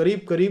ऊपर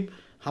करीब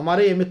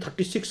हमारे एम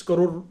 36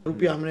 करोड़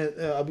रुपया हमने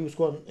अभी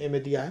उसको एम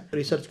दिया है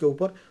रिसर्च के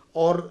ऊपर,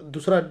 और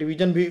दूसरा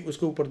डिवीजन भी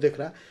उसके ऊपर देख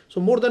रहा है।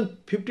 सो मोर देन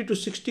 50 to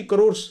 60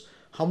 करोड़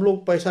हम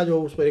लोग पैसा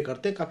जो उस पर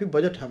करते हैं। काफ़ी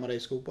बजट है हमारा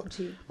इसके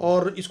ऊपर,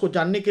 और इसको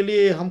जानने के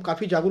लिए हम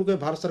काफ़ी जागरूक है।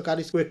 भारत सरकार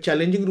इसको एक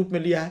चैलेंजिंग रूप में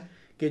लिया है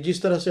कि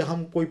जिस तरह से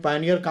हम कोई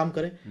पायनियर काम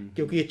करें,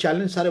 क्योंकि ये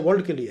चैलेंज सारे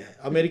वर्ल्ड के लिए है।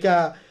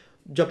 अमेरिका,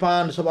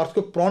 जापान सब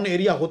अर्थक्वेक प्रॉन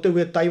एरिया होते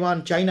हुए,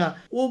 ताइवान, चाइना,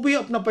 वो भी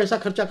अपना पैसा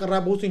खर्चा कर रहा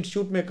है, बहुत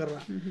इंस्टीट्यूट में कर रहा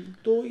है।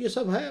 तो ये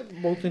सब है,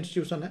 बहुत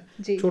इंस्टीट्यूशन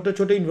है, छोटे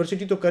छोटे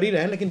यूनिवर्सिटी तो कर ही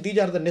रहे हैं, लेकिन these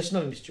are the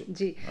national institute.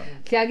 जी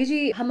त्यागी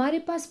जी, हमारे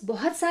पास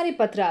बहुत सारे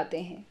पत्र आते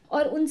हैं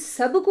और उन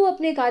सब को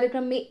अपने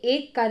कार्यक्रम में,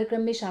 एक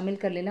कार्यक्रम में शामिल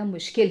कर लेना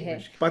मुश्किल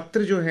है।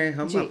 पत्र जो है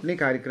हम अपने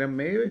कार्यक्रम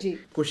में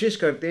कोशिश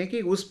करते हैं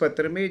कि उस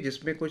पत्र में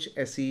जिसमें कुछ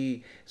ऐसी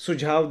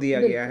सुझाव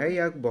दिया गया है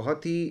या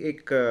बहुत ही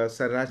एक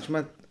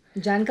संरचनात्मक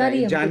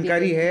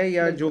जानकारी है,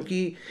 या जो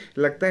कि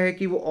लगता है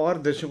कि वो और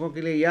दर्शकों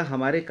के लिए या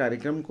हमारे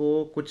कार्यक्रम को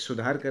कुछ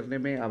सुधार करने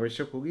में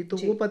आवश्यक होगी, तो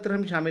वो पत्र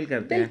हम शामिल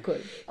करते हैं।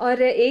 बिल्कुल।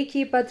 और एक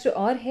ही पत्र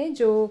और है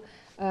जो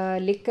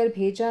लिखकर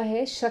भेजा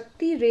है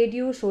शक्ति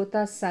रेडियो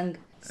श्रोता संघ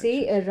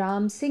से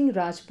राम सिंह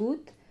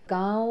राजपूत,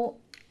 गांव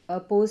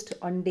पोस्ट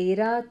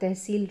अंडेरा,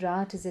 तहसील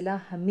राठ, जिला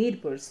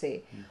हमीरपुर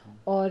से।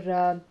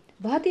 और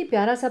बहुत ही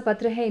प्यारा सा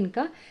पत्र है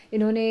इनका।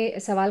 इन्होंने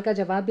सवाल का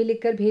जवाब भी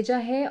लिखकर भेजा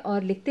है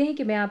और लिखते हैं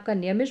कि मैं आपका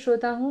नियमित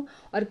श्रोता हूं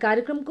और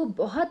कार्यक्रम को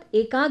बहुत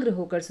एकाग्र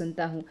होकर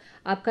सुनता हूं।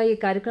 आपका ये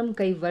कार्यक्रम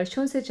कई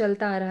वर्षों से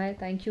चलता आ रहा है।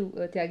 थैंक यू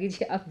त्यागी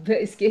जी, आप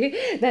इसके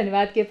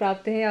धन्यवाद के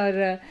प्राप्त हैं।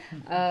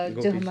 और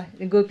जो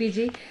हमारे गोपी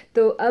जी,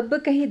 तो अब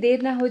कहीं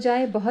देर ना हो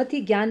जाए, बहुत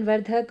ही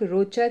ज्ञानवर्धक,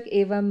 रोचक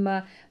एवं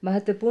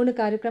महत्वपूर्ण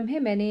कार्यक्रम है।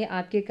 मैंने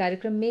आपके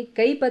कार्यक्रम में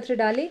कई पत्र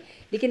डाले,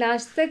 लेकिन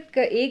आज तक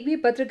एक भी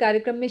पत्र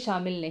कार्यक्रम में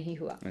शामिल नहीं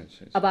हुआ।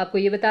 अब आपको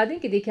ये बता दें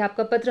कि देखिए,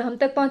 आपका पत्र हम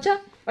तक पहुंचा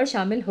और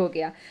शामिल हो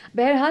गया।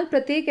 बहरहाल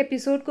प्रत्येक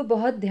एपिसोड को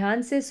बहुत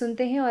ध्यान से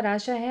सुनते हैं और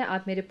आशा है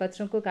आप मेरे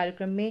पत्रों को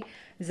कार्यक्रम में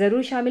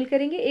ज़रूर शामिल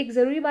करेंगे। एक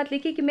ज़रूरी बात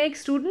लिखिए कि मैं एक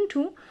स्टूडेंट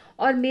हूँ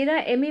और मेरा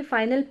MA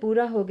फाइनल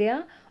पूरा हो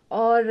गया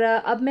और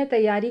अब मैं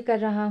तैयारी कर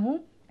रहा हूँ।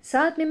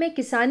 साथ में मैं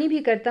किसानी भी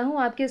करता हूँ।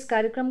 आपके इस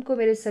कार्यक्रम को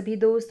मेरे सभी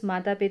दोस्त,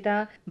 माता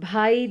पिता,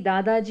 भाई,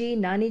 दादाजी,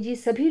 नानी जी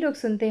सभी लोग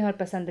सुनते हैं और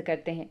पसंद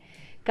करते हैं।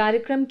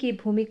 कार्यक्रम की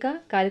भूमिका,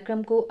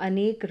 कार्यक्रम को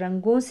अनेक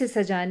रंगों से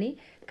सजाने,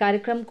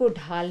 कार्यक्रम को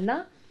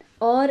ढालना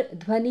और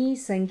ध्वनि,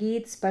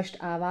 संगीत, स्पष्ट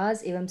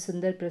आवाज़ एवं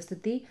सुंदर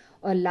प्रस्तुति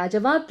और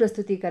लाजवाब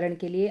प्रस्तुतिकरण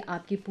के लिए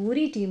आपकी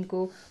पूरी टीम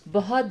को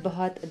बहुत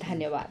बहुत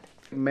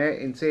धन्यवाद। मैं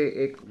इनसे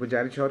एक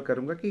गुजारिश और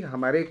करूंगा कि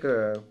हमारे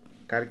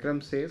कार्यक्रम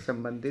से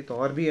संबंधित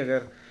और भी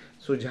अगर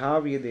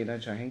सुझाव ये देना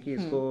चाहें कि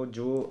इसको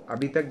जो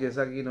अभी तक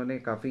जैसा कि इन्होंने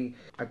काफ़ी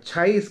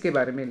अच्छाई इसके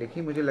बारे में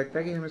लिखी, मुझे लगता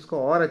है कि हम इसको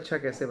और अच्छा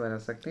कैसे बना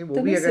सकते हैं, वो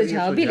तो भी अगर ये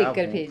सुझाव भी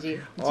लिखकर भेजिए।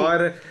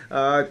 और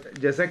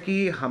जैसा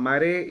कि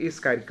हमारे इस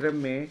कार्यक्रम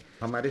में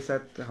हमारे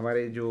साथ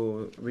हमारे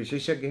जो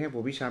विशेषज्ञ हैं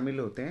वो भी शामिल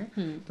होते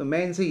हैं, तो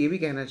मैं इनसे ये भी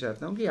कहना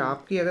चाहता हूँ कि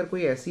आपकी अगर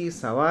कोई ऐसी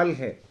सवाल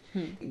है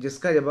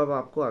जिसका जवाब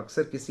आपको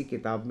अक्सर किसी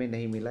किताब में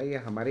नहीं मिला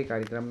या हमारे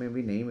कार्यक्रम में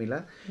भी नहीं मिला,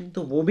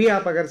 तो वो भी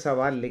आप अगर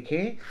सवाल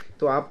लिखें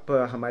तो आप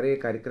हमारे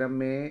कार्यक्रम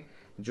में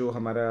जो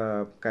हमारा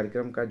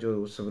कार्यक्रम का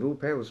जो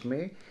स्वरूप है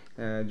उसमें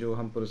जो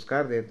हम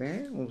पुरस्कार देते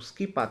हैं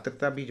उसकी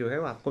पात्रता भी जो है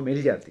वो आपको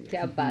मिल जाती है।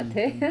 क्या बात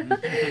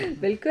है।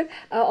 बिल्कुल।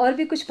 और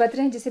भी कुछ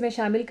पत्र हैं जिसे मैं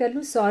शामिल कर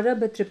लूँ।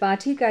 सौरभ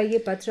त्रिपाठी का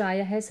ये पत्र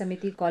आया है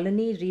समिति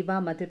कॉलोनी रीवा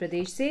मध्य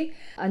प्रदेश से।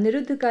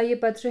 अनिरुद्ध का ये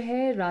पत्र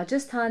है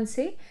राजस्थान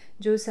से,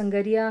 जो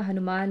संगरिया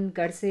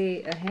हनुमानगढ़ से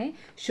हैं।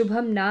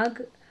 शुभम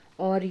नाग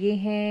और ये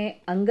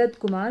हैं अंगद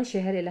कुमार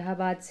शहर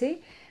इलाहाबाद से।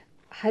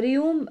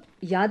 हरिओम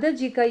यादव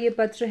जी का ये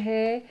पत्र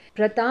है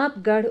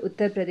प्रतापगढ़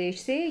उत्तर प्रदेश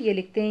से। ये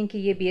लिखते हैं कि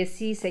ये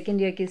बीएससी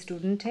सेकेंड ईयर के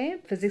स्टूडेंट हैं,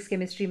 फिजिक्स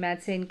केमिस्ट्री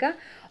मैथ्स है इनका,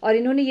 और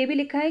इन्होंने ये भी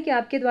लिखा है कि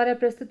आपके द्वारा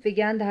प्रस्तुत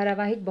विज्ञान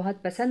धारावाहिक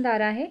बहुत पसंद आ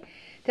रहा है।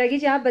 त्यागी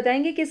जी, आप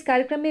बताएंगे कि इस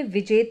कार्यक्रम में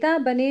विजेता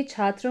बने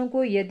छात्रों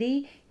को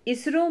यदि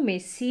इसरो में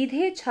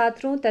सीधे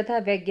छात्रों तथा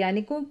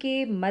वैज्ञानिकों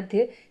के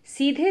मध्य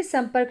सीधे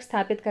संपर्क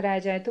स्थापित कराया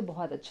जाए तो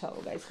बहुत अच्छा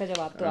होगा। इसका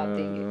जवाब तो आप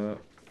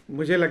देंगे।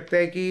 मुझे लगता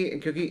है कि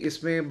क्योंकि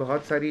इसमें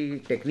बहुत सारी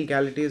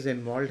टेक्निकलिटीज़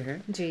इन्वॉल्व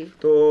हैं जी,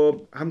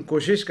 तो हम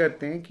कोशिश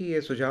करते हैं कि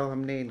ये सुझाव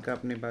हमने इनका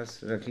अपने पास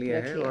रख लिया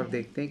है और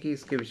देखते हैं कि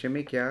इसके विषय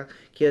में क्या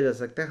किया जा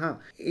सकता है।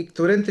 हाँ, एक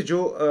तुरंत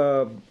जो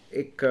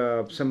एक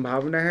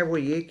संभावना है वो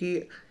ये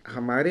कि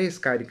हमारे इस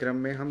कार्यक्रम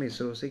में हम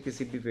इसरो से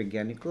किसी भी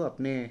वैज्ञानिक को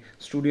अपने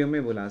स्टूडियो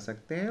में बुला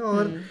सकते हैं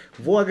और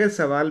वो अगर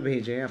सवाल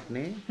भेजें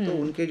अपने, तो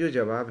उनके जो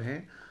जवाब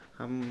हैं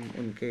हम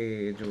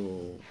उनके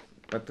जो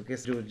पत्र के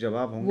जो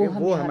जवाब होंगे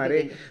वो हमारे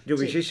जो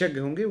विशेषज्ञ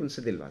होंगे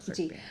उनसे दिलवा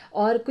सकते हैं।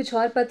 और कुछ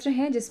और पत्र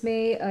हैं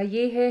जिसमें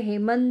ये है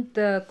हेमंत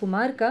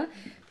कुमार का,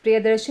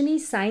 प्रियदर्शनी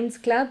साइंस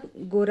क्लब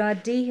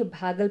गोराडीह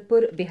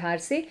भागलपुर बिहार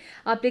से।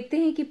 आप लिखते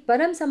हैं कि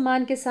परम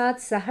सम्मान के साथ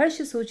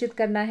सहर्ष सूचित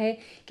करना है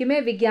कि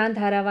मैं विज्ञान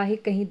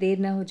धारावाहिक कहीं देर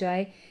न हो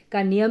जाए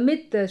का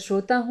नियमित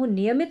श्रोता हूँ,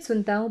 नियमित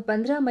सुनता हूँ।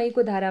 15 मई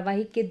को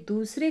धारावाहिक के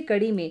दूसरे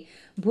कड़ी में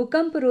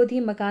भूकंप रोधी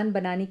मकान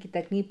बनाने की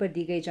तकनीक पर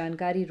दी गई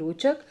जानकारी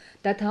रोचक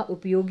तथा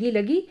उपयोगी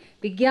लगी।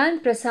 विज्ञान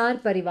प्रसार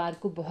परिवार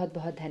को बहुत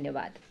बहुत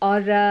धन्यवाद।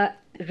 और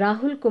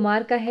राहुल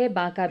कुमार का है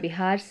बांका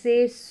बिहार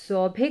से।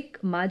 सौभिक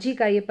माझी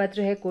का ये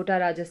पत्र है कोटा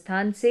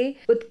राजस्थान से।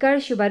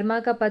 उत्कर्ष वर्मा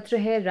का पत्र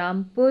है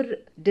रामपुर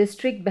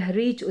डिस्ट्रिक्ट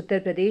बहरीच उत्तर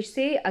प्रदेश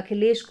से।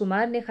 अखिलेश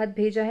कुमार ने खत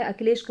भेजा है,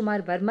 अखिलेश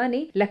कुमार वर्मा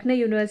ने लखनऊ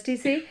यूनिवर्सिटी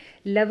से।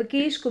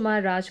 लवकेश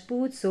कुमार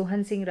राजपूत,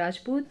 सोहन सिंह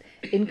राजपूत,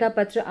 इनका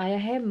पत्र आया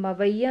है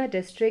मवैया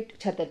डिस्ट्रिक्ट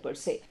छतरपुर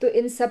से। तो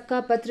इन सब का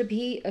पत्र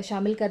भी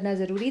शामिल करना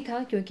जरूरी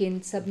था क्योंकि इन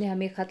सब ने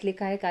हमें खत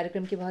लिखा है,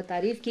 कार्यक्रम की बहुत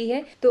तारीफ की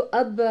है। तो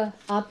अब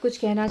आप कुछ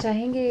कहना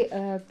चाहेंगे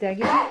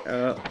त्यागी जी?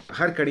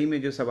 हर कड़ी में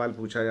जो सवाल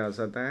पूछा जा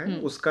सकता है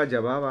उसका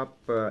जवाब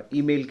आप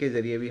ईमेल के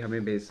जरिए भी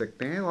हमें भेज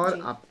सकते हैं और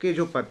आपके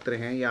जो पत्र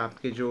हैं या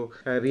आपके जो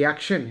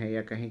रिएक्शन है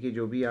या कहें कि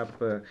जो भी आप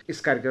इस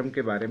कार्यक्रम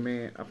के बारे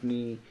में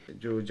अपनी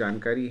जो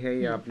जानकारी है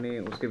या अपने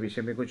उसके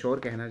विषय में कुछ और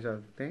कहना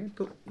चाहते हैं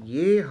तो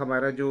ये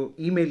हमारा जो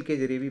ईमेल के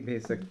जरिए भी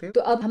भेज सकते हैं।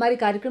 तो अब हमारे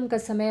कार्यक्रम का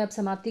समय अब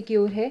समाप्ति की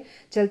ओर है।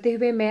 चलते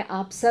हुए मैं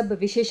आप सब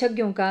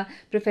विशेषज्ञों का,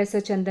 प्रोफेसर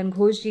चंदन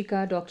घोष जी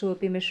का, डॉक्टर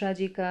ओपी मिश्रा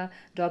जी का,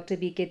 डॉक्टर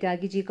बीके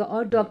त्यागी जी का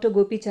और डॉक्टर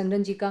गोपी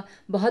चंद्रन जी का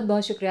बहुत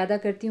बहुत शुक्रिया अदा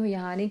करती हूँ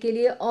यहाँ आने के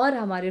लिए और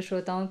हमारे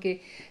श्रोताओं के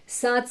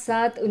साथ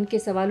साथ उनके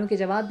सवालों के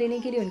जवाब देने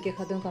के लिए। उनके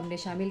खतों को हमने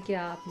शामिल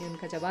किया, आपने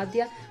उनका जवाब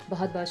दिया।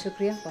 बहुत बहुत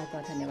शुक्रिया, बहुत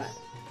बहुत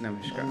धन्यवाद।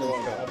 नमस्कार।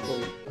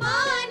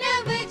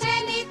 मानव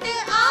जनित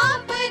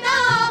आपदा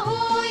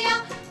हो या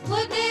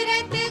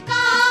कुदरत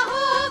का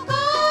हो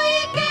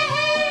कोई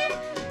कहर,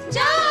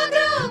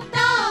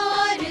 जागरूकता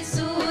और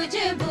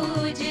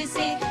सूझबूझ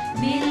से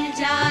मिल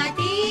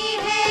जाती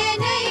है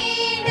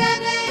नई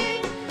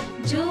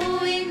डगर।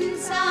 जो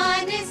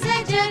इंसान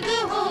सजग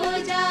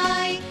हो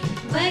जाए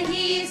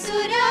वही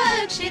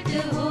सुरक्षित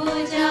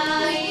हो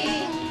जाए।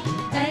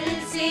 कल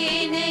से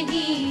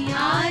नहीं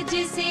आज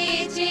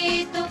से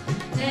चेतो,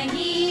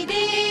 कहीं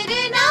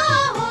देर ना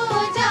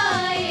हो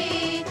जाए।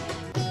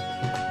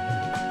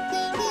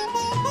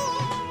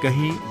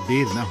 कहीं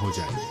देर न हो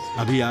जाए।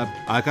 अभी आप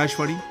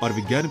आकाशवाणी और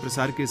विज्ञान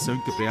प्रसार के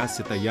संयुक्त प्रयास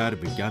से तैयार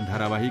विज्ञान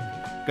धारावाहिक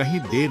कहीं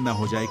देर न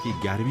हो जाए की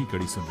 11वीं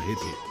कड़ी सुन रहे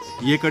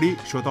थे। ये कड़ी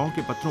श्रोताओं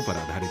के पत्रों पर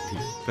आधारित थी।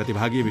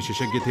 प्रतिभागी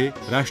विशेषज्ञ थे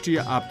राष्ट्रीय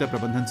आपदा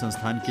प्रबंधन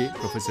संस्थान के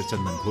प्रोफेसर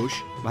चंदन घोष,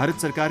 भारत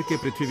सरकार के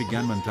पृथ्वी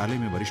विज्ञान मंत्रालय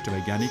में वरिष्ठ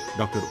वैज्ञानिक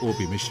डॉक्टर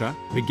ओपी मिश्रा,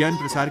 विज्ञान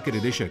प्रसार के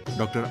निदेशक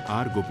डॉक्टर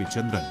आर गोपी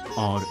चंद्रन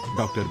और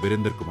डॉक्टर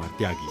वीरेंद्र कुमार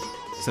त्यागी।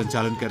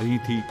 संचालन कर रही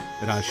थी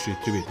राजश्री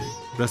त्रिवेदी,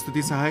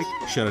 प्रस्तुति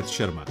सहायक शरद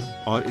शर्मा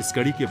और इस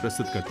कड़ी के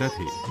प्रस्तुतकर्ता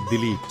थे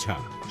दिलीप झा।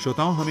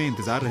 श्रोताओं, हमें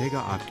इंतजार रहेगा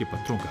आपके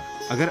पत्रों का।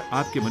 अगर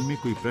आपके मन में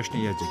कोई प्रश्न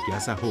या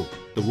जिज्ञासा हो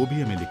तो वो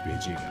भी हमें लिख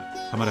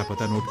भेजिएगा। हमारा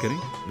पता नोट करें,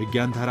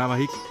 विज्ञान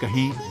धारावाहिक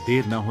कहीं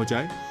देर न हो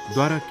जाए,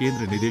 द्वारा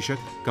केंद्र निदेशक,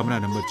 कमरा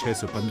नंबर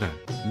 615,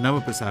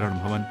 नव प्रसारण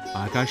भवन,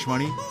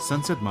 आकाशवाणी,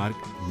 संसद मार्ग,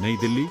 नई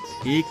दिल्ली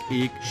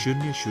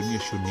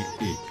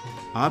 110001।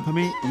 आप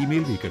हमें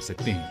ईमेल भी कर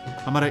सकते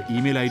हैं। हमारा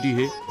ईमेल आईडी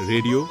है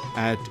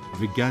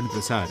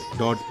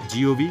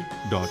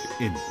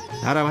radio@vigyanprasar.gov.in।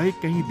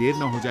 धारावाहिक कहीं देर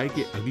न हो जाए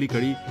कि अगली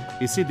कड़ी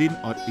इसी दिन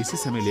और इसी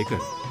समय लेकर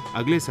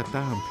अगले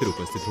सप्ताह हम फिर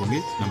उपस्थित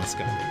होंगे।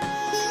 नमस्कार।